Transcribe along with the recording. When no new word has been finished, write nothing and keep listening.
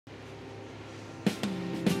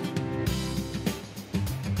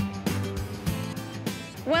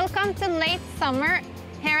Welcome to late summer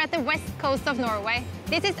here at the west coast of Norway.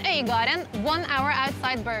 This is Øygarden, 1 hour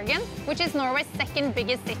outside Bergen, which is Norway's second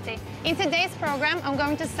biggest city. In today's program, I'm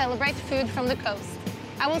going to celebrate food from the coast.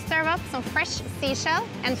 I will serve up some fresh seashell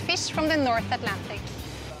and fish from the North Atlantic.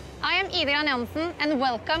 I am Ida Gran-Jansen and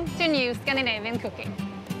welcome to New Scandinavian Cooking.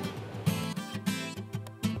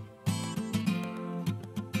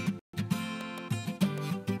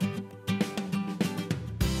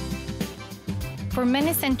 For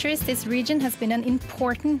many centuries, this region has been an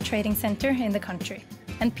important trading center in the country,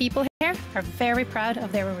 and people here are very proud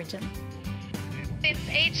of their origin. Since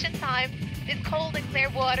ancient times, this cold and clear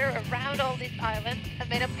water around all these islands has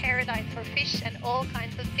been a paradise for fish and all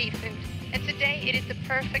kinds of seafood. And today it is the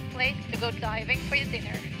perfect place to go diving for your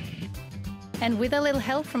dinner. And with a little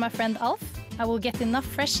help from my friend Alf, I will get enough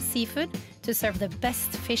fresh seafood to serve the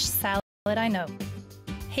best fish salad I know.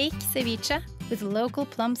 Hake ceviche with local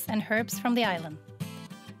plums and herbs from the island.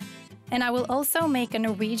 And I will also make a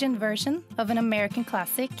Norwegian version of an American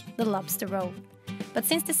classic, the lobster roll. But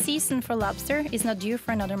since the season for lobster is not due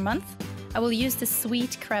for another month, I will use the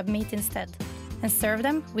sweet crab meat instead and serve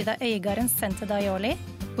them with a Øygarden scented aioli,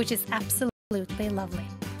 which is absolutely lovely.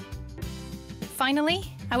 Finally,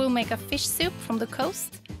 I will make a fish soup from the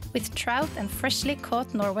coast with trout and freshly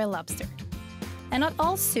caught Norway lobster. And not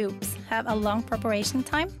all soups have a long preparation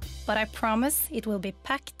time, but I promise it will be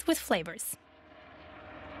packed with flavors.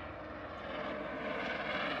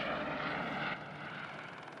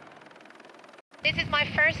 This is my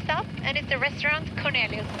first stop, and it's the restaurant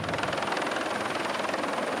Cornelius.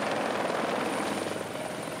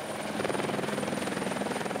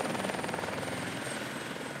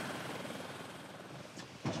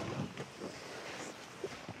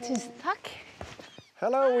 Tusen takk.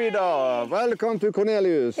 Hello, Ida. Welcome to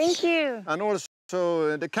Cornelius. Thank you. And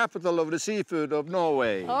also the capital of the seafood of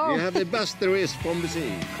Norway. Oh. We have the best there is from the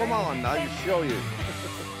sea. Come on, I'll show you.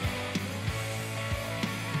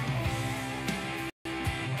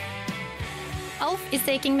 Alf is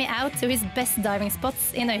taking me out to his best diving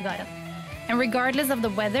spots in Øygarden. And regardless of the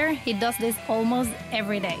weather, he does this almost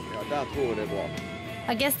every day. Ja, där tror det bra.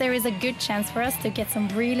 I guess there is a good chance for us to get some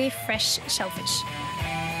really fresh shellfish.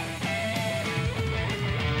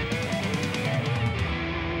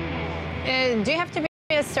 Do you have to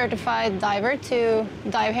be a certified diver to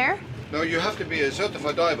dive here? No, you have to be a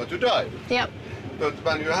certified diver to dive. Yep. But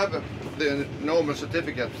when you have the normal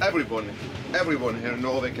certificate, everyone here in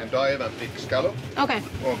Norway can dive and pick scallop. Okay.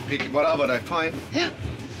 Or pick whatever they find. Yeah.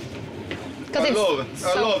 I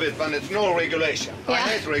love it when it's no regulation. Yeah. I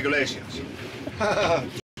hate regulations.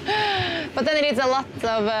 But then it is a lot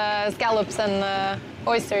of scallops and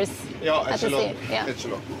oysters Yeah, at it's the a lot. sea. Yeah. It's a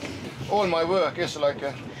lot. All my work is like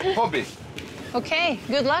a hobby. Okay,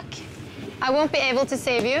 good luck. I won't be able to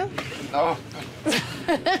save you. No.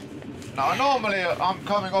 No, normally I'm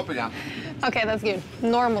coming up again. Okay, that's good.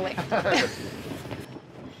 Normally.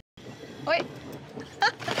 Oi.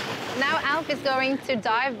 Now Alf is going to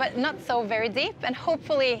dive, but not so very deep, and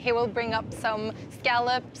hopefully he will bring up some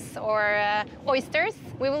scallops or oysters.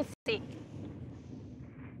 We will see.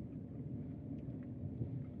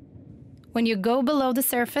 When you go below the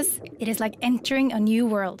surface, it is like entering a new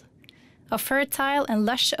world. A fertile and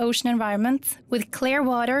lush ocean environment with clear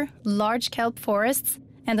water, large kelp forests,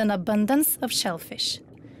 and an abundance of shellfish,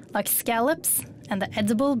 like scallops and the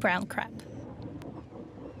edible brown crab.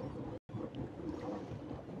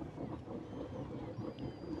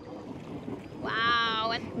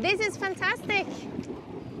 Wow, and this is fantastic.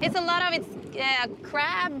 It's a lot of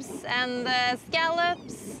crabs and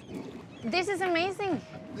scallops. This is amazing.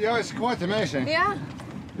 Yeah, it's quite amazing. Yeah.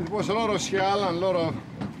 It was a lot of shell and a lot of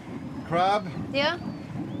crab Yeah.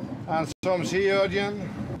 and some sea urchin.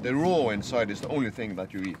 The raw inside is the only thing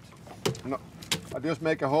that you eat. No, I just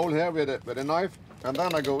make a hole here with a knife, and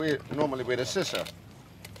then I go in normally with a scissor.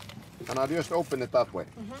 And I just open it that way.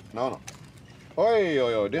 No. Oi,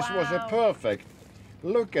 oi, oi, this was a Wow. perfect.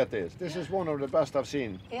 Look at this. This is one of the best I've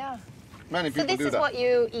seen. Yeah. Many So people this do is that. what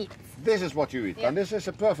you eat. This is what you eat, Yeah. and this is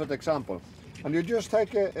a perfect example. And you just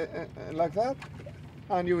take it like that,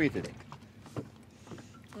 and you eat it.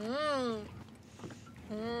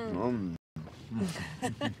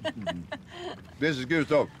 This is good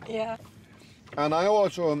stuff. Yeah. And I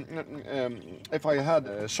also, if I had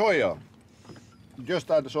soya, just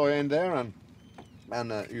add the soya in there, and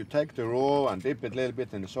you take the raw and dip it a little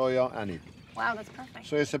bit in the soya and eat it. Wow, that's perfect.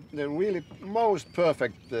 So it's the really most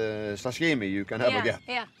perfect sashimi you can ever get.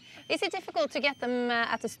 Yeah. Is it difficult to get them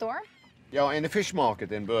at the store? Yeah, in the fish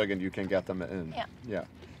market in Bergen you can get them in. Yeah.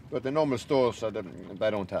 But the normal stores, they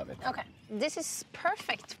don't have it. Okay. This is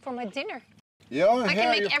perfect for my dinner. Yeah, I can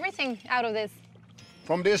make everything out of this.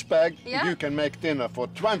 From this bag, Yeah. you can make dinner for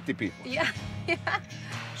 20 people. Yeah. Yeah.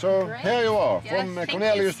 So Great. here you are, Yeah, from thank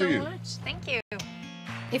Cornelius you to so you. much. Thank you.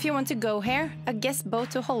 If you want to go here, a guest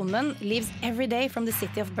boat to Holmen leaves every day from the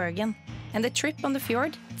city of Bergen, and the trip on the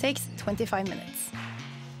fjord takes 25 minutes.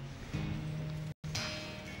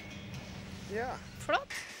 Ja. Flott.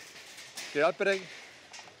 Skal jeg hjelpe deg?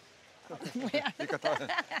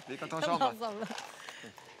 Vi kan ta sammen.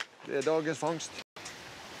 Det er dagens fangst.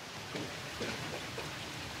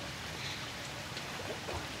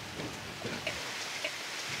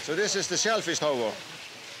 So this is the shellfish tower.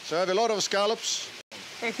 So I have a lot of scallops.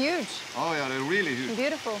 They're huge. Oh yeah, they're really huge.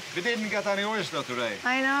 Beautiful. We didn't get any oyster today.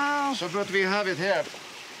 I know. So, but we have it here.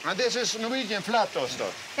 And this is Norwegian flat oyster.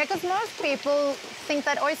 Yeah, because most people think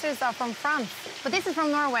that oysters are from France, but this is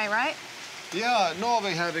from Norway, right? Yeah,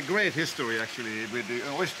 Norway had a great history actually with the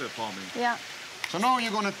oyster farming. Yeah. So now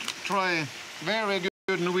you're going to try very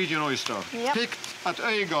good Norwegian oyster. Yep. Picked at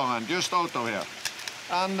Ida Gran-Jansen, just out of here.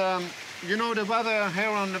 And you know the weather here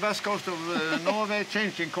on the west coast of Norway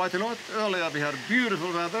changing quite a lot. Earlier we had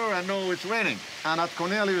beautiful weather and now it's raining. And at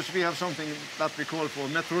Cornelius we have something that we call for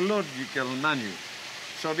meteorological menu.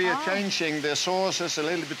 So we are changing the sauces a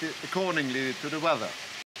little bit accordingly to the weather.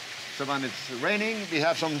 So when it's raining, we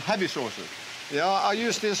have some heavy sauces. Yeah, I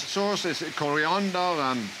use this sauce, it's coriander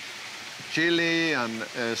and chili and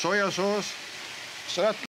soya sauce. So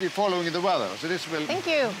that we're following the weather. So this will Thank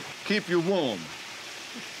you. keep you warm.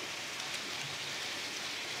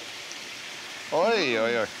 Oi,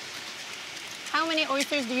 oi, oi. How many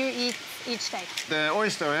oysters do you eat each day? The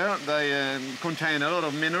oyster here, they contain a lot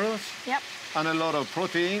of minerals. Yep. And a lot of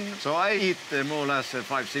protein. So I eat more or less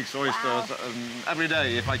 5, 6 oysters every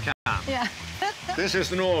day if I can. Yeah. This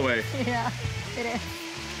is Norway. Yeah, it is.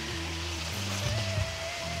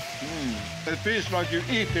 It feels like you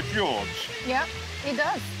eat the fjords. Yeah, it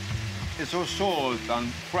does. It's so salt and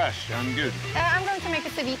fresh and good. I'm going to make a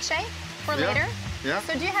ceviche for later. Yeah.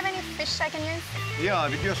 So do you have any fish I can use? Yeah,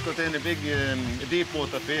 we just got in a big deep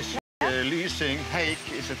water fish. Lysing,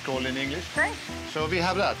 hake is it called in English. Great. So we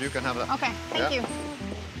have that, you can have that. Okay, thank you.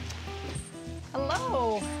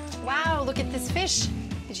 Hello. Wow, look at this fish.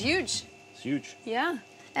 It's huge. It's huge. Yeah.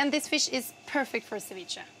 And this fish is perfect for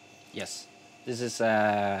ceviche. Yes. This is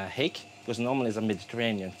hake, because normally it's a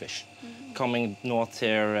Mediterranean fish. Coming north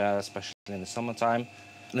here, especially in the summertime.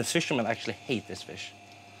 And the fishermen actually hate this fish.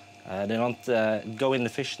 They don't go in the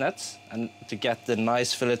fish nets, and to get the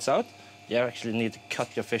nice fillets out, you actually need to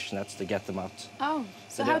cut your fish nets to get them out. Oh,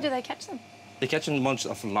 so how do they catch them? They catch them bunch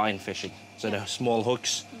of line fishing. So they're small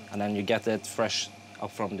hooks, and then you get it fresh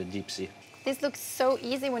up from the deep sea. This looks so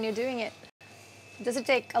easy when you're doing it. Does it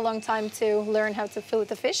take a long time to learn how to fillet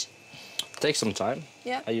the fish? Takes some time.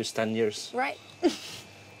 Yeah. I use 10 years. Right. So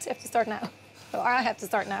you have to start now. Or I have to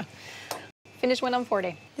start now. Finish when I'm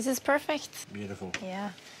 40. This is perfect. Beautiful.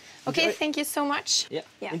 Yeah. Okay, Enjoy. thank you so much. Yeah.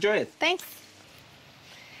 Yeah. Enjoy it. Thanks.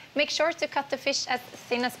 Make sure to cut the fish as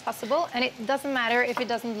thin as possible, and it doesn't matter if it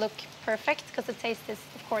doesn't look perfect, because the taste is,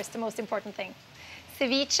 of course, the most important thing.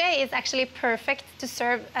 Ceviche is actually perfect to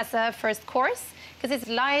serve as a first course, because it's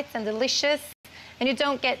light and delicious, and you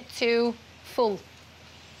don't get too full.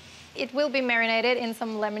 It will be marinated in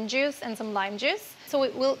some lemon juice and some lime juice, so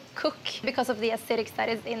it will cook because of the acidics that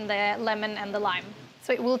is in the lemon and the lime.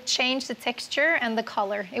 So it will change the texture and the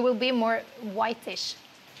color. It will be more whitish.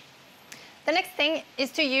 The next thing is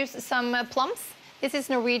to use some plums. This is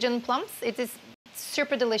Norwegian plums. It is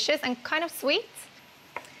super delicious and kind of sweet.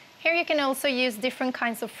 Here you can also use different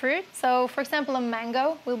kinds of fruit. So for example, a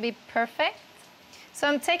mango will be perfect. So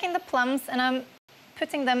I'm taking the plums and I'm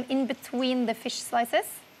putting them in between the fish slices.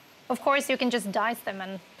 Of course, you can just dice them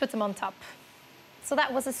and put them on top. So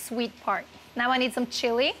that was a sweet part. Now I need some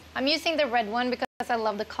chili. I'm using the red one because I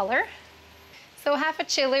love the color. So half a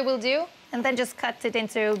chili will do, and then just cut it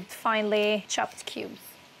into finely chopped cubes.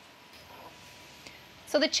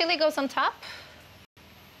 So the chili goes on top.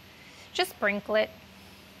 Just sprinkle it.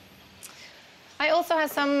 I also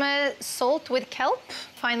have some salt with kelp,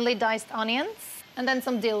 finely diced onions, and then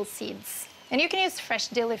some dill seeds. And you can use fresh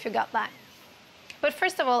dill if you got that. But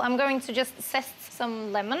first of all, I'm going to just zest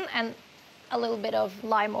some lemon and a little bit of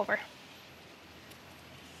lime over.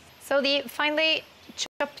 So the finely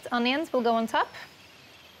chopped onions will go on top.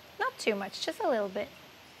 Not too much, just a little bit.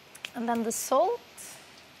 And then the salt.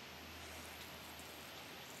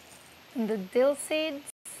 And the dill seeds.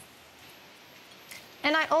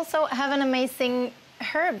 And I also have an amazing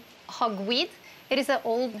herb, hogweed. It is an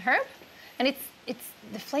old herb, and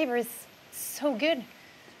the flavor is so good.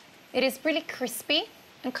 It is really crispy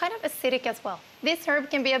and kind of acidic as well. This herb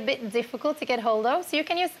can be a bit difficult to get hold of, so you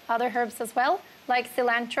can use other herbs as well, like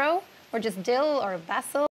cilantro or just dill or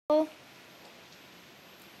basil.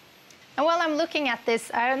 And while I'm looking at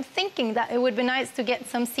this, I'm thinking that it would be nice to get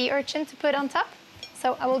some sea urchin to put on top.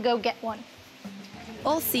 So I will go get one.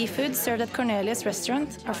 All seafood served at Cornelius'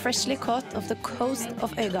 restaurant are freshly caught off the coast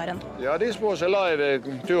of Øygarden. Yeah, this was alive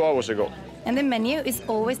 2 hours ago. And the menu is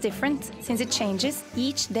always different, since it changes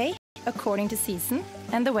each day according to season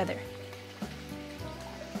and the weather.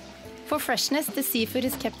 For freshness, the seafood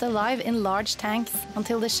is kept alive in large tanks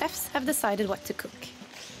until the chefs have decided what to cook.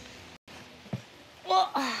 Oh,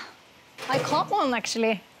 I caught one,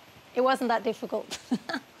 actually. It wasn't that difficult.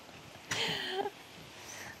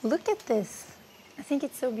 Look at this. I think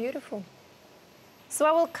it's so beautiful. So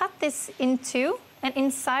I will cut this in two, and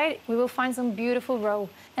inside we will find some beautiful roe,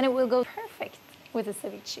 and it will go perfect with the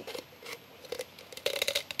ceviche.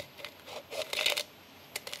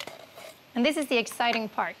 And this is the exciting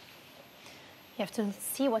part. You have to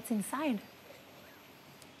see what's inside.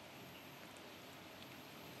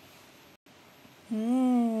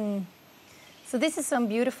 So this is some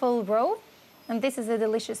beautiful roe, and this is a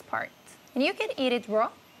delicious part. And you can eat it raw.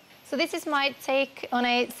 So this is my take on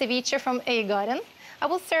a ceviche from Øygarden. I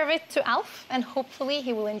will serve it to Alf, and hopefully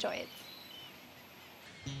he will enjoy it.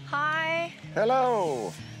 Hi.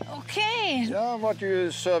 Hello. Okay. Yeah, what are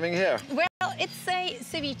you serving here? Well, it's a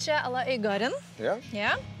ceviche à la Øygarden. Yeah?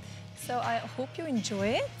 Yeah. So I hope you enjoy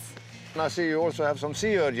it. And I see you also have some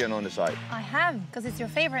sea urchin on the side. I have, because it's your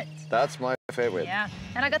favorite. That's my favorite. Yeah.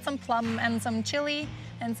 And I got some plum and some chili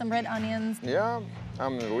and some red onions. Yeah,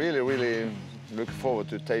 I'm really looking forward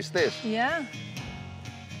to taste this. Yeah.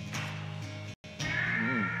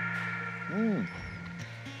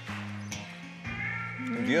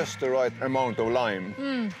 Just the right amount of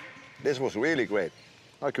lime. This was really great.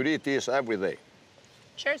 I could eat this every day.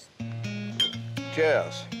 Cheers.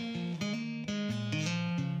 Cheers.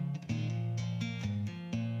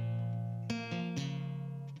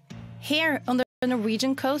 Here on the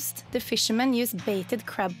Norwegian coast, the fishermen use baited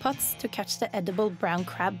crab pots to catch the edible brown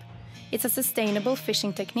crab. It's a sustainable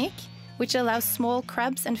fishing technique which allows small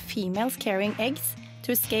crabs and females carrying eggs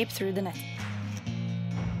to escape through the net.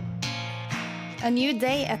 A new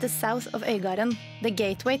day at the south of Øygarden, the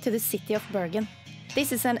gateway to the city of Bergen.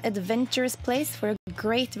 This is an adventurous place for a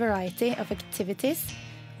great variety of activities,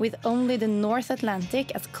 with only the North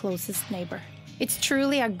Atlantic as closest neighbor. It's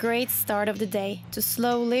truly a great start of the day to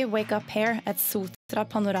slowly wake up here at Sotra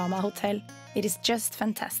Panorama Hotel. It is just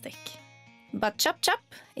fantastic. But chop chop,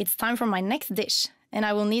 it's time for my next dish, and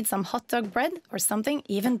I will need some hot dog bread or something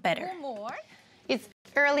even better. More? It's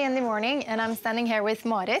early in the morning, and I'm standing here with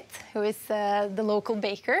Marit, who is the local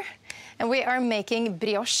baker, and we are making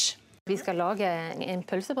brioche. Vi skal lage en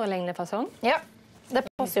pølsebrødlignende fasong. Ja, det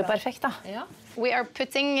passer jo perfekt da. Ja. We are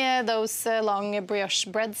putting those long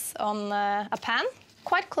brioche breads on a pan,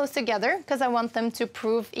 quite close together, because I want them to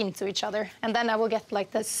prove into each other. And then I will get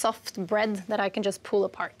like the soft bread that I can just pull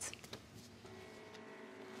apart.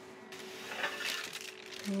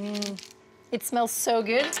 It smells so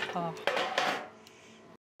good. Oh.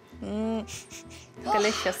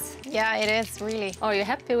 Delicious. Yeah, it is, really. Are you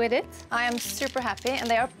happy with it? I am super happy, and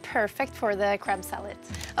they are perfect for the crab salad.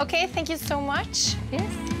 Okay, thank you so much.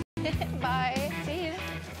 Yes. Bye. See you.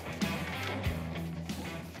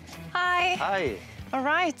 Hi. Hi. All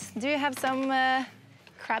right. Do you have some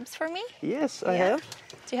crabs for me? Yes, I Yeah. have.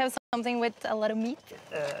 Do you have something with a lot of meat?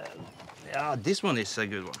 Yeah, this one is a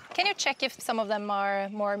good one. Can you check if some of them are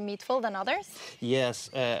more meatful than others? Yes,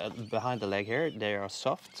 behind the leg here, they are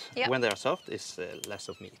soft. Yep. When they are soft, it's less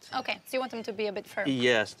of meat. Okay, so you want them to be a bit firm.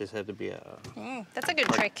 Yes, this have to be a... That's a good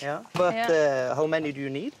trick. Yeah. But Yeah. how many do you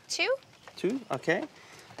need? 2? 2? Okay.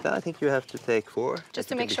 Then I think you have to take 4. Just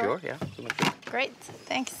to be make sure? Yeah, to make sure. Great,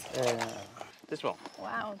 thanks. This one.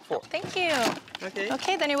 Wow. 4. Thank you. Okay.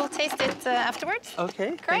 Okay, then you will taste it afterwards.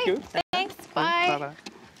 Okay, Great. thank you. Thanks. Bye. Bye-bye.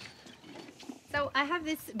 So I have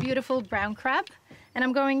this beautiful brown crab, and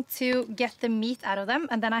I'm going to get the meat out of them,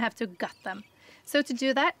 and then I have to gut them. So to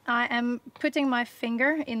do that, I am putting my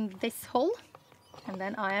finger in this hole, and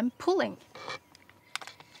then I am pulling,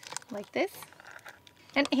 like this.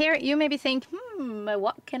 And here you maybe think,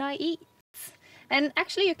 what can I eat? And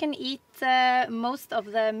actually you can eat most of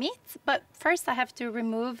the meat, but first I have to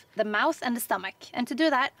remove the mouth and the stomach. And to do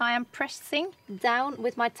that, I am pressing down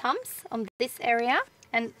with my thumbs on this area,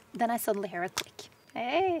 and then I suddenly hear a click.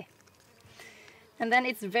 Hey! And then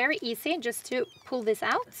it's very easy just to pull this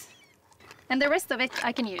out. And the rest of it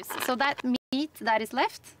I can use. So that meat that is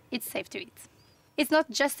left, it's safe to eat. It's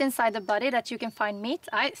not just inside the body that you can find meat.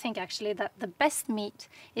 I think actually that the best meat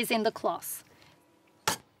is in the claws.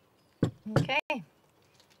 Okay.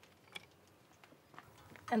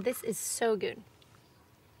 And this is so good.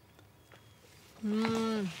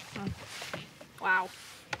 Wow.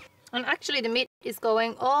 And actually the meat is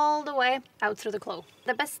going all the way out through the claw.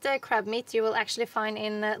 The best crab meat you will actually find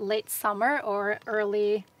in late summer or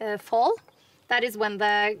early fall. That is when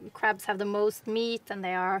the crabs have the most meat and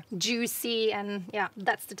they are juicy, and yeah,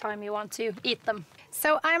 that's the time you want to eat them.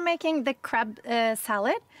 So I'm making the crab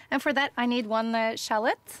salad, and for that I need one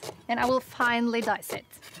shallot, and I will finely dice it.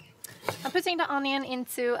 I'm putting the onion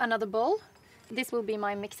into another bowl. This will be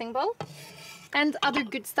my mixing bowl. And other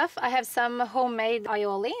good stuff, I have some homemade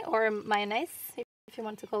aioli or mayonnaise, if you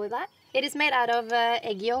want to call it that. It is made out of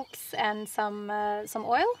egg yolks and some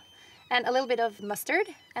oil, and a little bit of mustard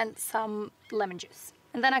and some lemon juice.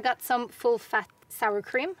 And then I got some full fat sour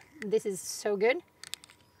cream. This is so good.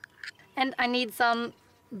 And I need some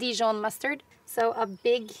Dijon mustard, so a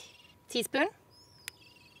big teaspoon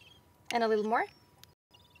and a little more.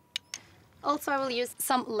 Also I will use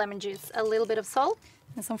some lemon juice, a little bit of salt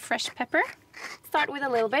and some fresh pepper. Start with a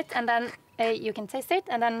little bit and then you can taste it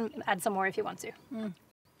and then add some more if you want to.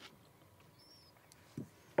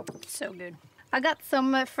 So good. I got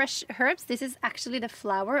some fresh herbs. This is actually the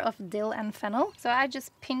flower of dill and fennel. So I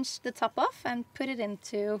just pinch the top off and put it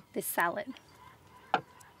into this salad.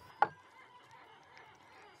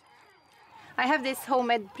 I have this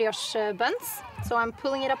homemade brioche buns, so I'm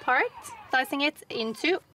pulling it apart, slicing it in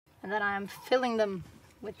two, and then I'm filling them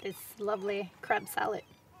with this lovely crab salad.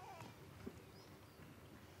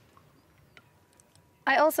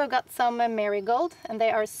 I also got some marigold, and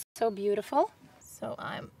they are so beautiful. So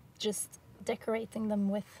I'm just decorating them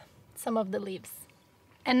with some of the leaves.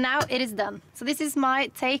 And now it is done. So this is my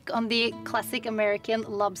take on the classic American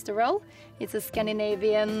lobster roll. It's a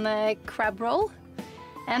Scandinavian crab roll.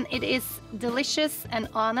 And it is delicious and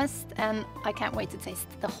honest, and I can't wait to taste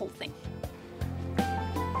the whole thing.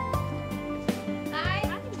 Hi!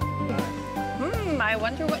 I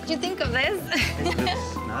wonder what you think of this. It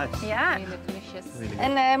looks nice. Yeah. Really delicious. Really good.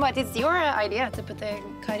 And Mart, it's your idea to put the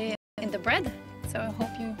curry in the bread. So I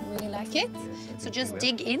hope you really like it. So just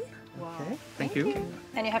dig in. Okay, thank you.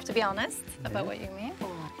 And you have to be honest about what you mean.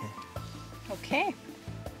 Okay.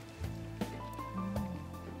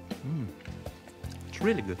 It's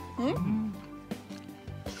really good.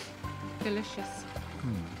 Delicious.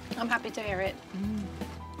 I'm happy to hear it.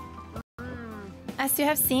 As you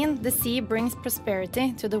have seen, the sea brings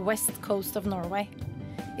prosperity to the west coast of Norway.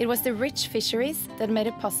 It was the rich fisheries that made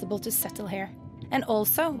it possible to settle here, and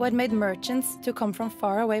also what made merchants to come from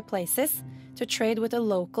faraway places to trade with the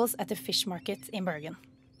locals at the fish market in Bergen.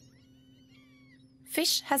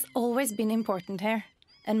 Fish has always been important here,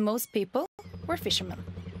 and most people were fishermen.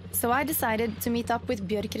 So I decided to meet up with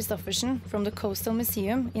Bjørg Kristoffersen from the Coastal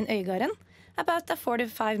Museum in Øygarden, about a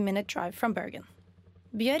 45-minute drive from Bergen.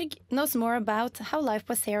 Bjørg knows more about how life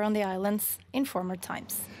was here on the islands in former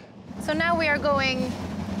times. So now we are going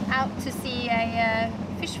out to see a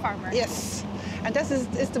fish farmer. Yes, and that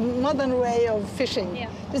is the modern way of fishing. Yeah.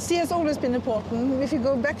 The sea has always been important. If you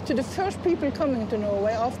go back to the first people coming to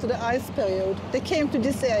Norway after the ice period, they came to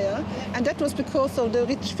this area, and that was because of the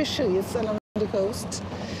rich fisheries along the coast.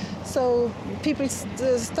 So people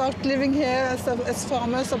start living here as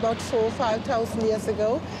farmers about 4,000 or 5,000 years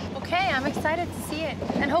ago. Okay, I'm excited to see it.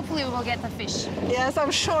 And hopefully we will get the fish. Yes,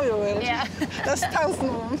 I'm sure you will. Yeah. There's 1,000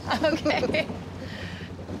 of them. Okay.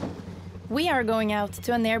 We are going out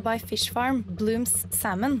to a nearby fish farm, Bloom's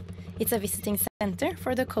Salmon. It's a visiting center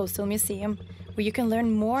for the Coastal Museum, where you can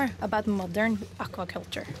learn more about modern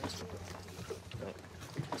aquaculture.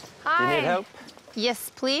 Hi. Do you need help? Yes,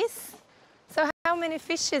 please. So how many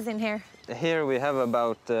fish is in here? Here we have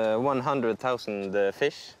about 100,000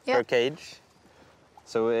 fish per cage.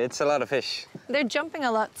 So it's a lot of fish. They're jumping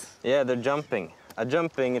a lot. Yeah, they're jumping. A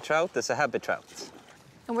jumping trout is a happy trout.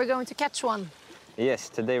 And we're going to catch one. Yes,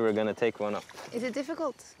 today we're going to take one up. Is it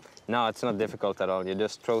difficult? No, it's not difficult at all. You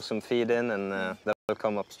just throw some feed in and they'll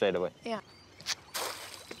come up straight away. Yeah.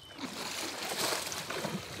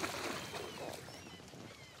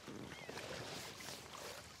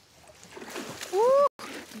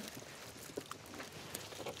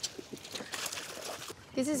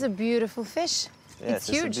 This is a beautiful fish. Yes, it's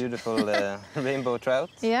huge. It's a beautiful rainbow trout.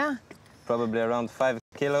 Yeah. Probably around 5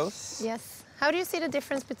 kilos. Yes. How do you see the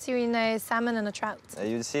difference between a salmon and a trout?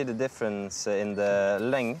 You see the difference in the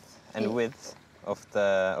length and width of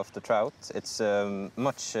the trout. It's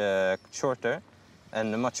much shorter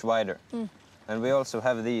and much wider. And we also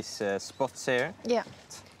have these spots here. Yeah.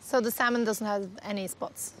 So the salmon doesn't have any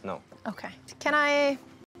spots? No. Okay. Can I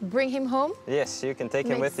bring him home? Yes, you can take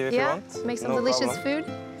him with you if you want. Make some No delicious problem.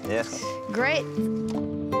 food? Yes. Great.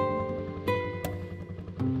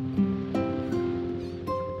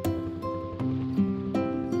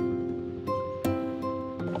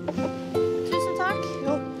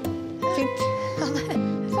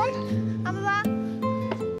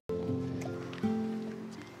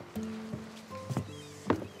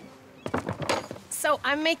 So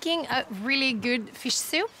I'm making a really good fish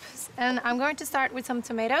soup, and I'm going to start with some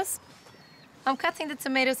tomatoes. I'm cutting the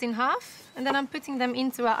tomatoes in half, and then I'm putting them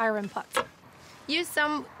into an iron pot. Use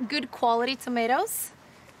some good quality tomatoes,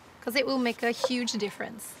 because it will make a huge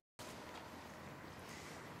difference.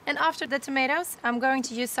 And after the tomatoes, I'm going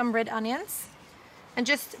to use some red onions and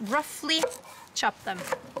just roughly chop them.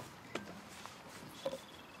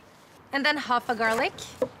 And then half a garlic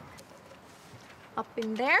up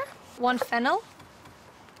in there, 1 fennel.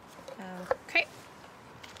 Okay.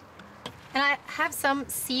 And I have some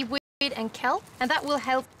seaweed and kelp, and that will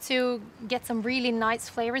help to get some really nice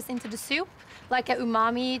flavors into the soup, like a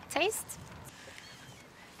umami taste.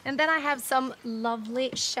 And then I have some lovely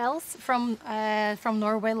shells from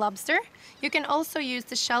Norway lobster. You can also use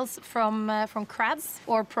the shells from crabs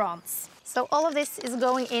or prawns. So all of this is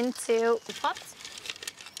going into the pot.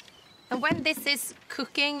 And when this is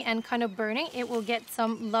cooking and kind of burning, it will get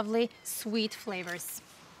some lovely sweet flavors.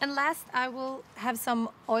 And last, I will have some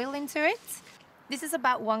oil into it. This is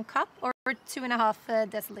about 1 cup or 2.5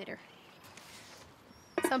 deciliter.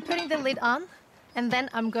 So I'm putting the lid on, and then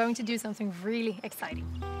I'm going to do something really exciting.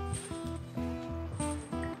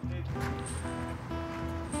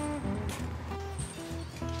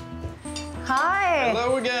 Hi!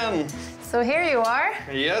 Hello again! So here you are.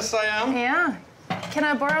 Yes, I am. Yeah. Can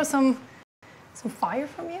I borrow some fire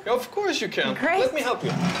from you? Of course you can. Great. Let me help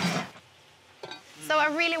you. So I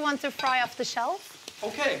really want to fry off the shells.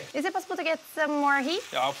 Okay. Is it possible to get some more heat?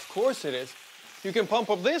 Yeah, of course it is. You can pump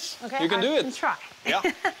up this. Okay, You can do I it. can try. Yeah.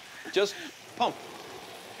 Just pump.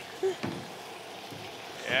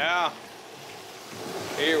 Yeah.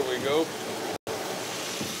 Here we go.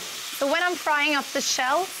 So when I'm frying up the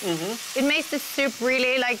shells, it makes the soup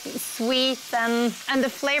really like sweet and the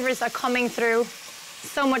flavors are coming through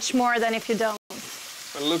so much more than if you don't.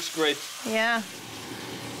 It looks great. Yeah.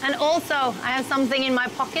 And also, I have something in my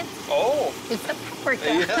pocket. Oh. It's a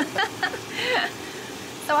paprika. Yeah.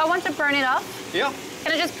 So I want to burn it off. Yeah.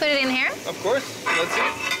 Can I just put it in here? Of course. Let's see.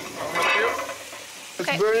 I'll help you. Let's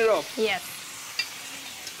Okay. burn it up. Yes.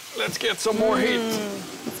 Let's get some more heat.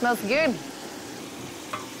 It smells good.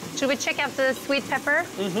 Should we check out the sweet pepper?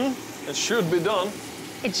 It should be done.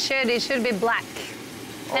 It should be black.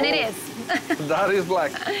 And it is. That is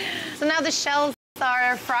black. So now the shells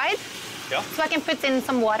are fried. Yeah. So I can put in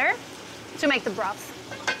some water to make the broth.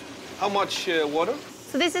 How much water?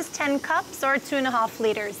 So this is 10 cups or 2.5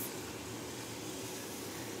 liters.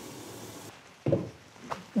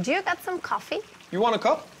 Do you got some coffee? You want a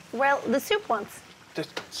cup? Well, the soup wants. The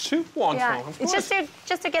soup wants Yeah, one, of it's course.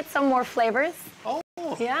 just to get some more flavors. Oh,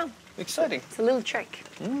 Yeah, exciting. it's a little trick.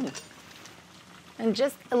 And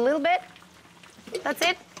just a little bit. That's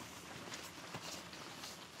it.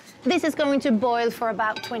 This is going to boil for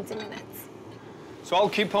about 20 minutes. So I'll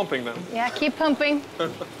keep pumping then. Yeah, keep pumping.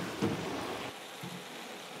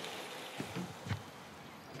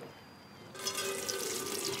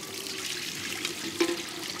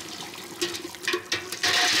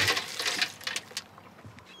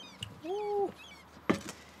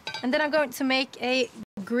 And then I'm going to make a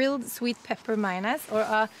grilled sweet pepper mayonnaise, or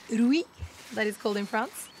a rouille, that is called in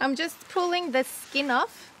France. I'm just pulling the skin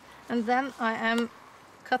off, and then I am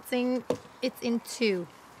cutting it in 2.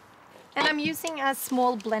 And I'm using a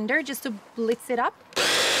small blender just to blitz it up.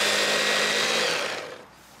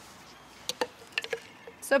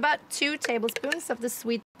 So about 2 tablespoons of the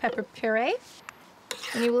sweet pepper puree.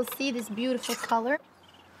 And you will see this beautiful color.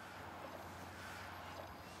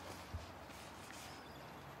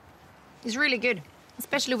 It's really good,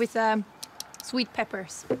 especially with sweet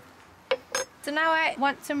peppers. So now I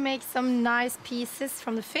want to make some nice pieces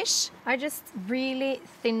from the fish. I just really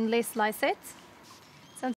thinly slice it.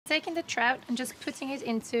 So I'm taking the trout and just putting it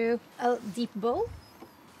into a deep bowl.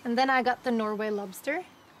 And then I got the Norway lobster.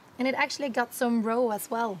 And it actually got some roe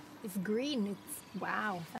as well. It's green. It's,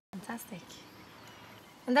 wow, fantastic.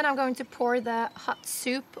 And then I'm going to pour the hot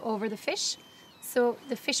soup over the fish, so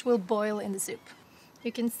the fish will boil in the soup.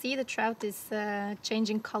 You can see the trout is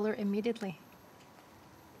changing color immediately.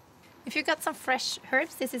 If you got some fresh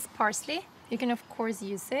herbs, this is parsley. You can of course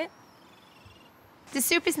use it. The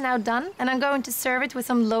soup is now done, and I'm going to serve it with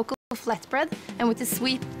some local flatbread and with the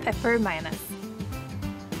sweet pepper mayonnaise.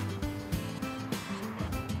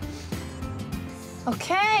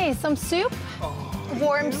 Okay, some soup.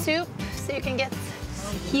 Warm soup, so you can get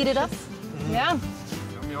heated up. Yeah.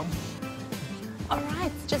 Yum, yum. All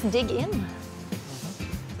right, just dig in.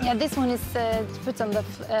 Yeah, this one is to put on the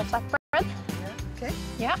flatbread. Okay.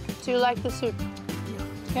 Yeah. Do you like the soup?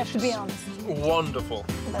 You have to be honest. Wonderful.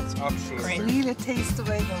 That's Absolutely. Really taste the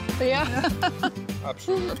way though. Yeah.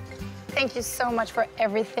 Absolutely. Thank you so much for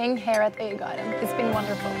everything here at Ida Gran. It's been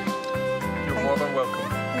wonderful. You're more than welcome.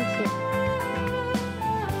 Thank you.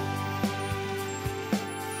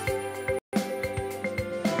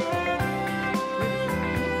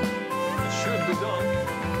 It should be done.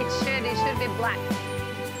 It should be black.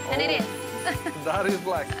 And it is. That is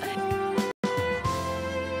black.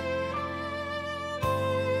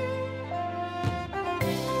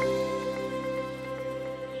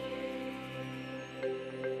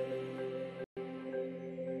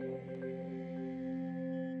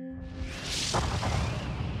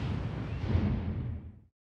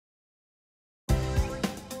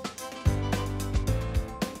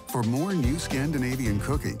 For more new Scandinavian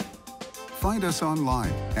cooking, find us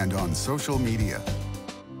online and on social media.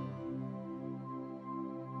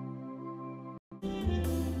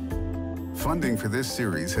 Funding for this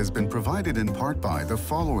series has been provided in part by the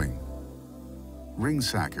following: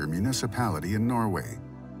 Ringsaker Municipality in Norway,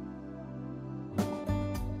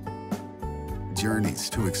 Journeys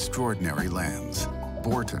to Extraordinary Lands,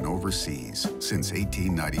 Borton Overseas since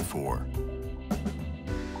 1894.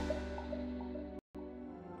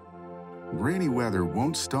 Rainy weather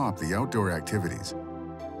won't stop the outdoor activities.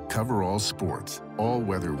 Cover all sports, all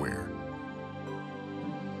weather wear.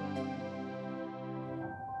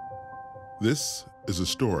 This is a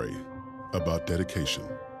story about dedication.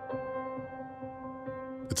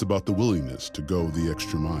 It's about the willingness to go the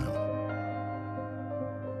extra mile,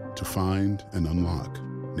 to find and unlock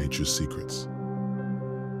nature's secrets.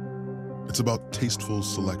 It's about tasteful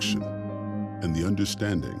selection and the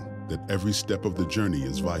understanding that every step of the journey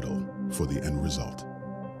is vital for the end result.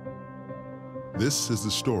 This is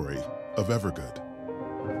the story of Evergood,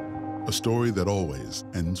 a story that always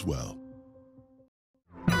ends well.